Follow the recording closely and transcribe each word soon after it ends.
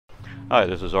Hi,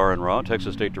 this is Aron,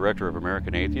 Texas State Director of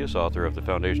American Atheists, author of The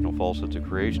Foundational Falsehoods of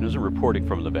Creationism, reporting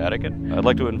from the Vatican. I'd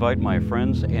like to invite my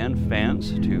friends and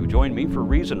fans to join me for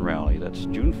Reason Rally. That's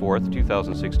June 4th,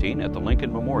 2016 at the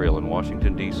Lincoln Memorial in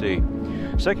Washington, D.C.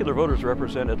 Secular voters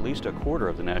represent at least a quarter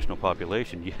of the national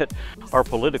population, yet our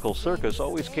political circus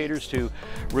always caters to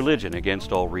religion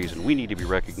against all reason. We need to be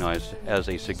recognized as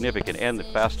a significant and the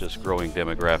fastest growing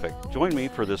demographic. Join me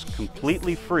for this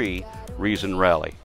completely free Reason Rally.